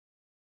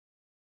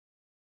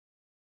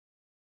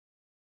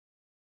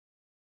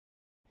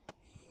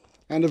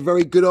And a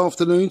very good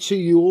afternoon to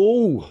you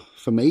all.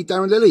 For me,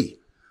 Darren Lilly,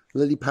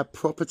 Lily Pad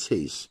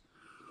Properties.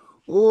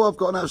 Oh, I've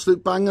got an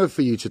absolute banger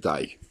for you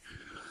today.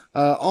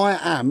 I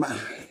am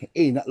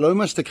in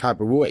Lomas De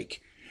Cabo Roig,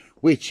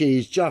 which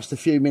is just a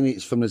few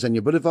minutes from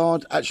Lasagna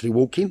Boulevard, actually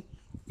walking.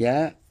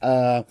 Yeah,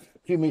 a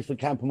few minutes from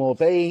Campermore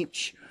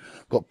Beach.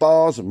 Got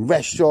bars and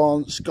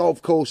restaurants,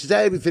 golf courses,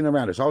 everything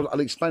around us. I'll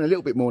explain a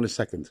little bit more in a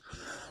second.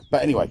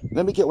 But anyway,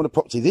 let me get on the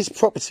property. This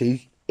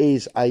property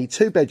is a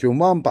 2-bedroom,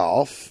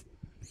 1-bath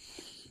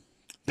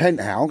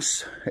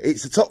penthouse.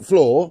 It's the top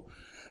floor,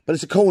 but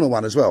it's a corner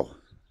one as well.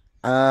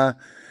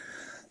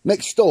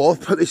 Next door,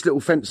 put this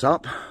little fence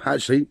up.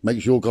 Actually,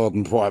 makes your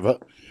garden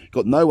private.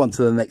 Got no one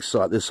to the next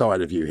side, this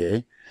side of you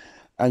here.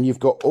 And you've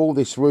got all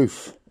this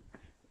roof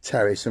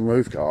terrace and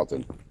roof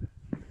garden.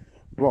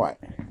 Right,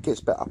 gets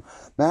better.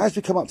 Now, as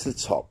we come up to the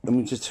top, let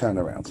me just turn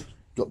around.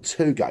 Got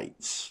 2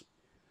 gates.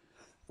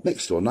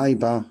 Next door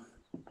neighbour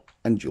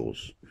and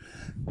yours.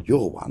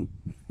 Your one,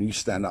 you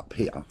stand up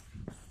here.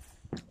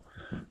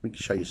 We can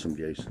show you some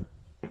views.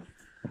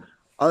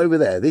 Over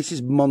there, this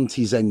is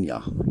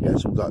Montezenia. Yeah,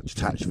 it's all like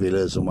detached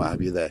villas and what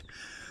have you there.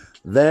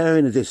 There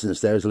in the distance,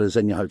 there is a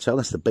Lasagna Hotel.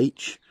 That's the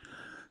beach.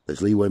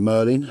 There's Leroy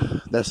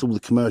Merlin. That's all the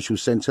commercial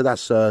centre.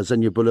 That's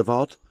Lasagna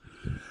Boulevard.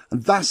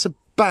 And that's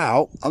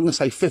about, I'm going to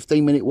say,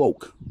 15-minute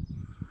walk.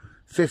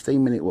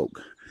 15-minute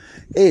walk.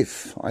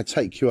 If I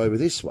take you over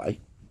this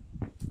way,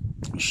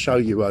 show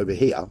you over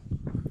here,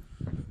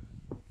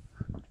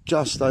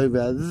 just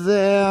over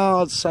there,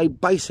 I'd say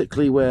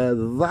basically where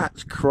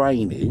that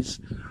crane is,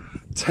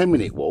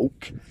 10-minute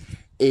walk,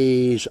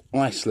 is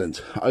Iceland,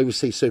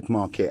 overseas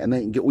supermarket, and then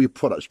you can get all your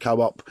products,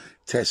 Co-op,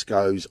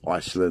 Tesco's,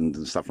 Iceland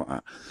and stuff like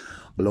that.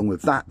 Along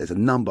with that, there's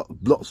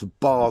lots of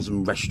bars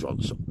and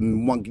restaurants,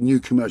 and one new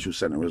commercial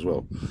centre as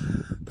well.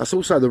 That's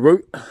also the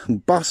route. The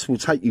bus will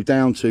take you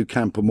down to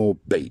Campermore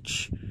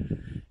Beach.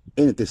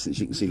 In the distance,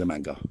 you can see La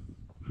Manga.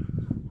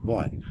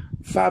 Right,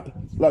 fab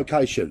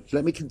location.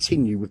 Let me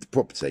continue with the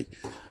property.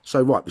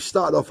 So, right, we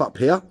started off up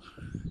here.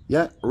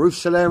 Yeah, roof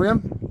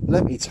solarium.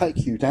 Let me take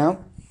you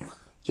down.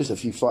 Just a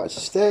few flights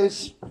of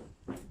stairs.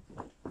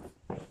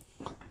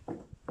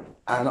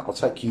 And I'll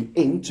take you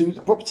into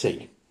the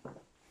property.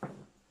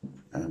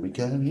 And we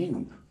go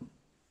in.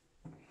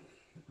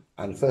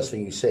 And the first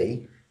thing you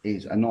see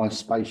is a nice,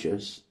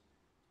 spacious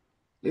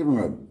living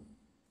room.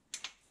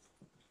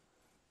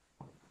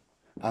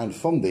 And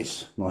from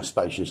this nice,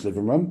 spacious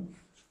living room,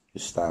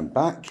 just stand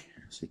back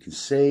so you can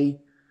see.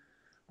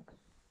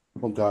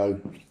 We'll go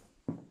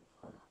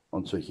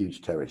onto a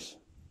huge terrace.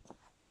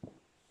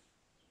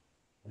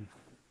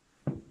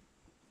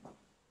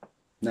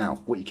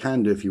 Now, what you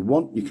can do if you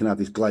want, you can have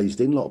this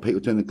glazed in. A lot of people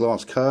doing the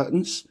glass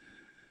curtains.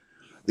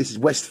 This is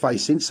west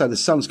facing, so the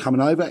sun's coming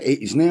over.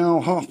 It is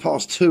now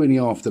 2:30 in the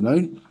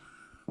afternoon.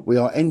 We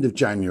are end of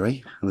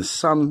January, and the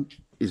sun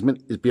is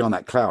beyond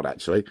that cloud,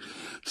 actually.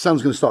 The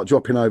sun's going to start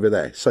dropping over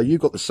there. So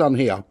you've got the sun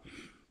here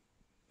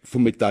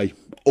from midday,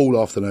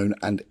 all afternoon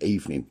and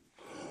evening.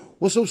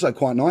 What's also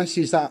quite nice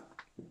is that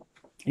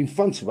in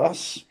front of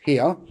us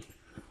here,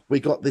 we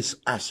got this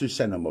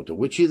Azucena model,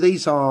 which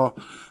these are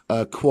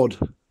quad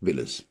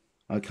villas.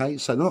 Okay,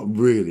 so they're not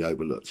really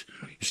overlooked.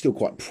 You're still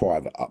quite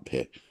private up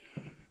here.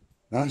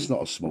 Now, that's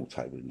not a small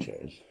table and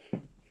chairs,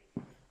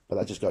 but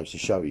that just goes to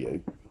show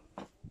you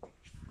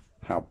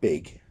how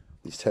big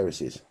this terrace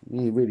is.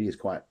 It really is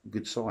quite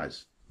good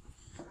size.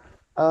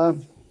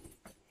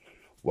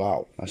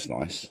 Wow, that's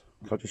nice.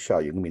 I'll just show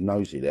you. I'm going to be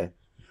nosy there.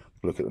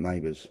 Look at the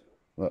neighbours.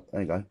 Look,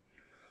 there you go.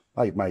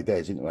 They've made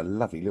theirs into a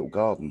lovely little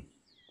garden.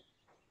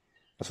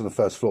 That's on the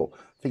first floor.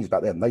 Things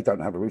about them, they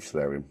don't have a roof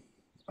solarium.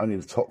 Only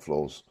the top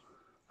floors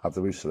have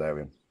the roof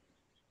solarium.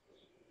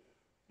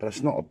 But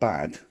it's not a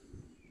bad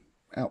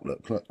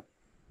outlook. Look,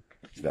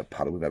 we've had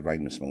puddle, we've had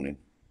rain this morning.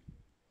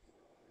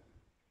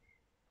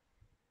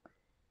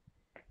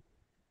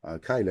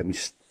 Okay, let me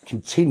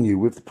continue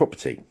with the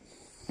property.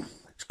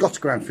 It's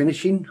Gottegran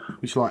finishing,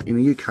 which, like in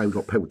the UK we've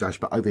got pebble dash,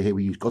 but over here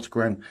we use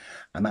Gottegran,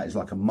 and that is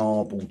like a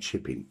marble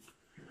chipping.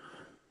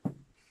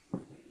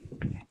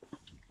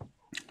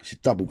 It's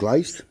double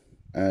glazed,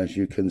 as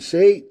you can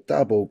see,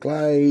 double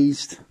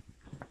glazed.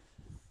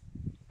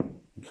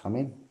 Come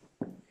in.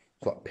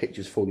 It's like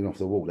pictures falling off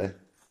the wall there.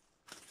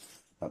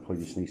 That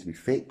probably just needs to be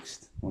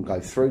fixed. I'll go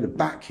through the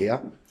back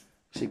here.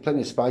 See,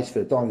 plenty of space for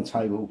the dining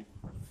table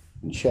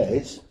and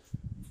chairs.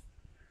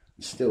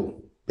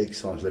 Still big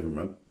size living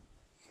room.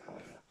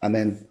 And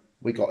then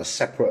we got a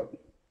separate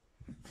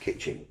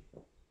kitchen.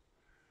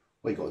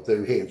 What you got to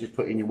do here, just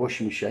put in your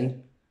washing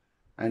machine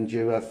and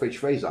your fridge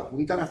freezer.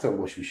 You don't have to have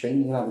a washing machine,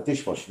 you can have a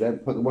dishwasher there,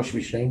 put the washing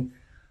machine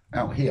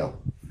out here.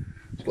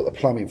 It's got the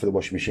plumbing for the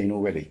washing machine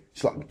already.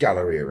 It's like a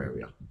gallery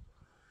area.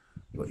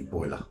 You've got your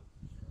boiler.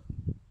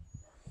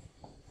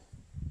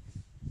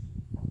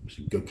 It's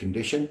in good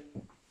condition.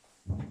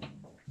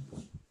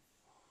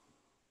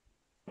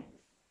 A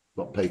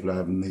lot of people are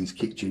having these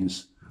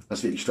kitchens.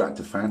 That's the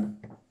extractor fan.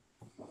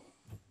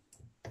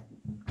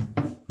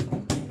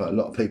 But a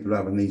lot of people are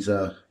having these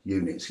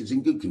units. It's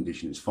in good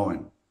condition, it's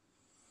fine.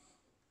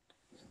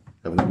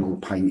 Having them all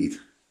painted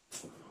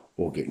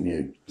or get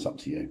new. It's up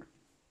to you.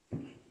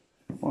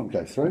 I'll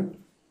go through.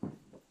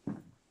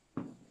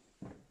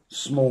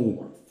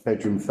 Small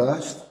bedroom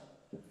first,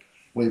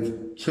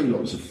 with 2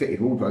 lots of fitted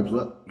wardrobes,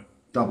 look,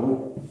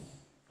 double.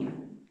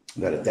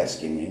 We've got a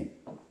desk in here.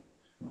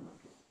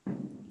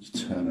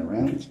 Just turn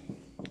around.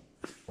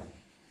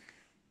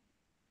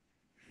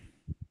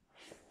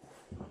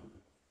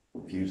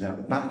 Views out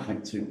the back,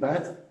 ain't too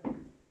bad.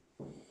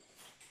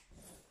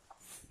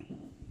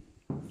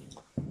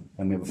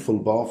 And we have a full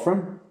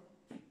bathroom.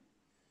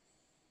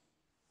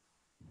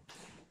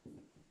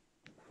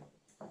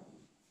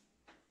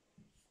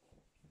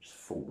 Just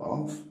full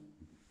bath.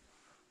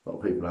 A lot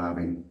of people are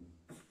having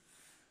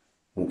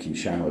walk-in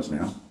showers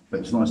now,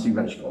 but it's nice you've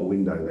actually got a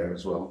window there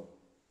as well.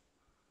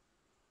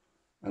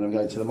 And I'm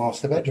going to the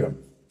master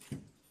bedroom.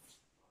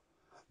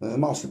 Now, the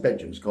master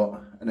bedroom's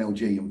got an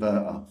LG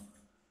inverter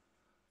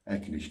air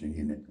conditioning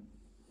unit.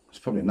 It's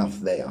probably enough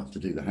there to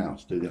do the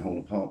house, do the whole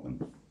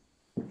apartment.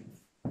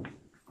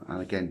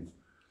 And again,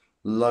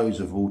 loads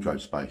of wardrobe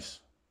space.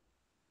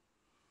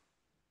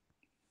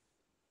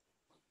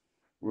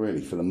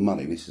 Really, for the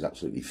money, this is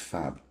absolutely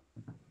fab.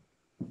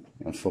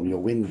 And from your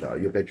window,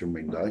 your bedroom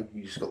window,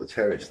 you just got the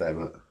terrace there,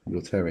 but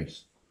your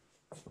terrace.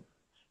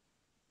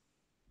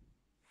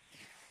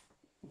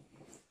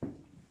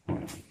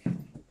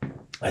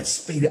 Let's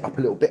speed it up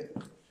a little bit.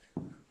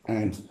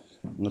 And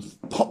I'm going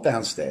to pop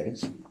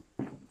downstairs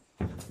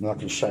and I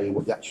can show you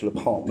what the actual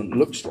apartment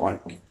looks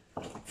like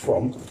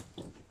from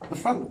the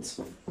front.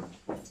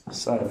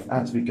 So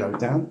as we go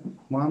down,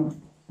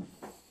 1,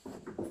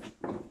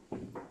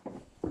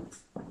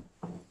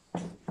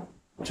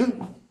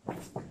 2,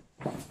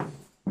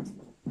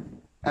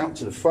 out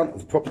to the front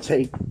of the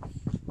property.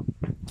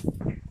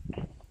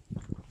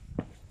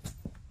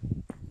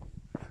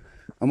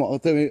 And what I'll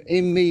do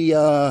in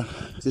the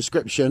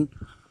description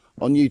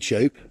on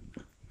YouTube,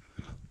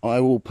 I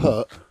will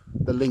put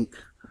the link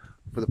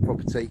for the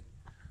property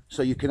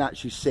so you can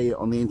actually see it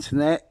on the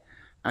internet,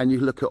 and you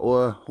can look at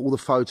all the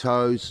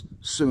photos,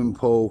 swimming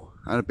pool,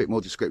 and a bit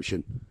more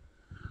description.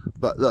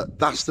 But look,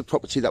 that's the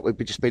property that we've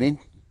just been in.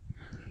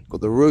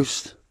 Got the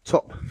roost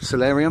top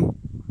solarium,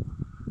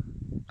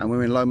 and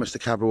we're in Lomas De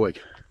Cabo Roig.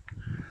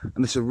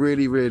 And this is a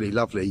really, really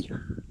lovely,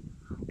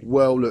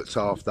 well looked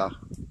after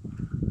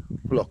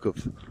block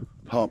of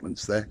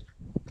apartments there.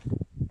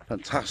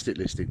 Fantastic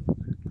listing.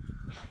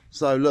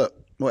 So look,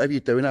 whatever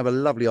you're doing, have a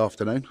lovely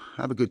afternoon,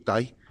 have a good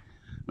day.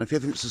 And if you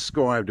haven't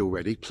subscribed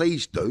already,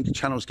 please do. The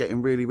channel's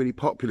getting really, really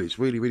popular. It's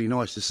really, really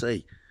nice to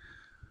see.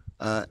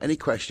 Any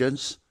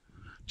questions,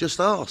 just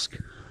ask.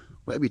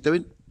 Whatever you're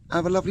doing,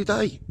 have a lovely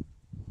day.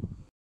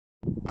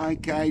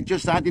 Okay,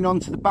 just adding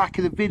on to the back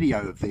of the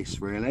video of this,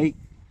 really,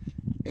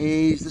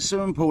 is the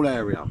swimming pool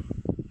area,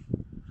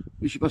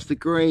 which you must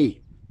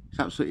agree is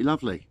absolutely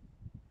lovely.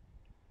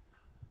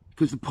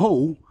 Because the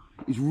pool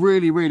is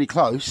really, really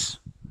close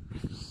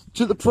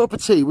to the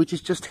property, which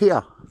is just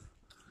here.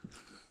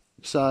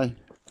 So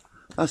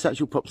that's the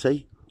actual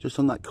property, just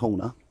on that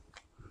corner.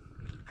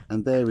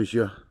 And there is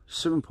your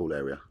swimming pool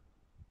area.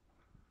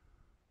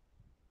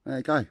 There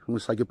you go. I'm going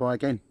to say goodbye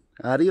again.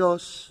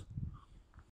 Adios.